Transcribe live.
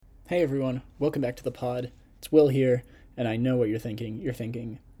Hey everyone, welcome back to the pod. It's Will here, and I know what you're thinking. You're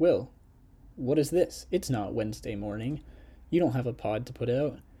thinking, Will, what is this? It's not Wednesday morning. You don't have a pod to put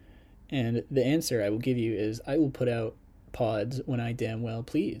out. And the answer I will give you is I will put out pods when I damn well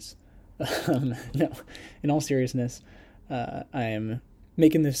please. No, in all seriousness, I am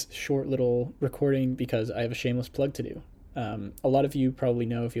making this short little recording because I have a shameless plug to do. A lot of you probably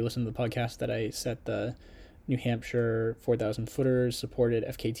know if you listen to the podcast that I set the New Hampshire 4,000 footers supported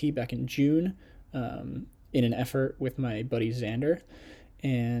FKT back in June in an effort with my buddy Xander.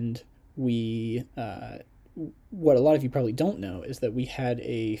 And we, what a lot of you probably don't know is that we had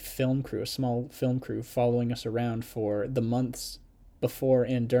a film crew, a small film crew following us around for the months before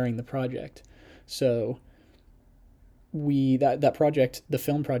and during the project. So that project, the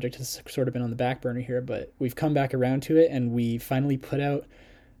film project, has sort of been on the back burner here, but we've come back around to it, and we finally put out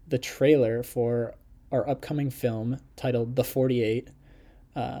the trailer for our upcoming film titled The 48,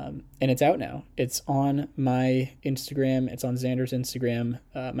 and it's out now. It's on my Instagram. It's on Xander's Instagram.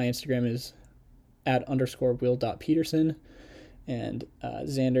 My Instagram is @_will.peterson, and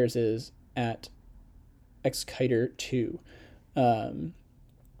Xander's is @xkiter2.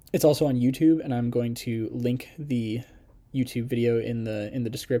 It's also on YouTube, and I'm going to link the YouTube video in the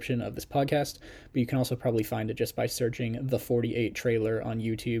description of this podcast, but you can also probably find it just by searching The 48 trailer on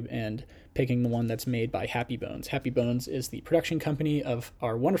YouTube and picking the one that's made by Happy Bones. Happy Bones is the production company of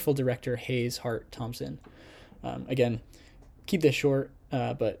our wonderful director, Hayes Hart Thompson. Again, keep this short,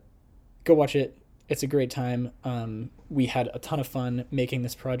 but go watch it. It's a great time. We had a ton of fun making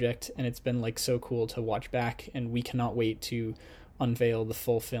this project, and it's been like so cool to watch back, and we cannot wait to unveil the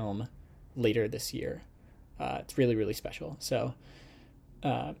full film later this year. It's really, really special. So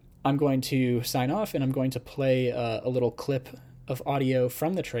I'm going to sign off, and I'm going to play a little clip of audio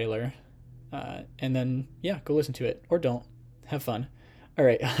from the trailer, and then, yeah, go listen to it. Or don't. Have fun. All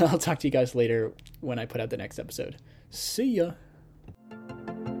right, I'll talk to you guys later when I put out the next episode. See ya!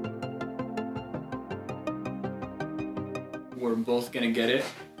 We're both going to get it.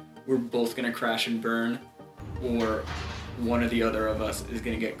 We're both going to crash and burn, or one or the other of us is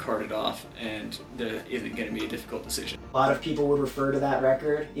going to get carted off, and there isn't going to be a difficult decision. A lot of people would refer to that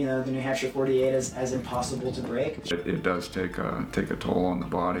record, the New Hampshire 48, as impossible to break. It does take a toll on the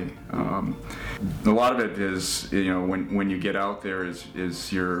body. A lot of it is, when you get out there,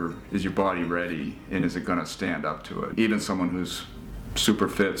 is your body ready, and is it going to stand up to it? Even someone who's super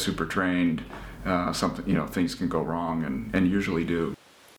fit, super trained, things can go wrong, and usually do.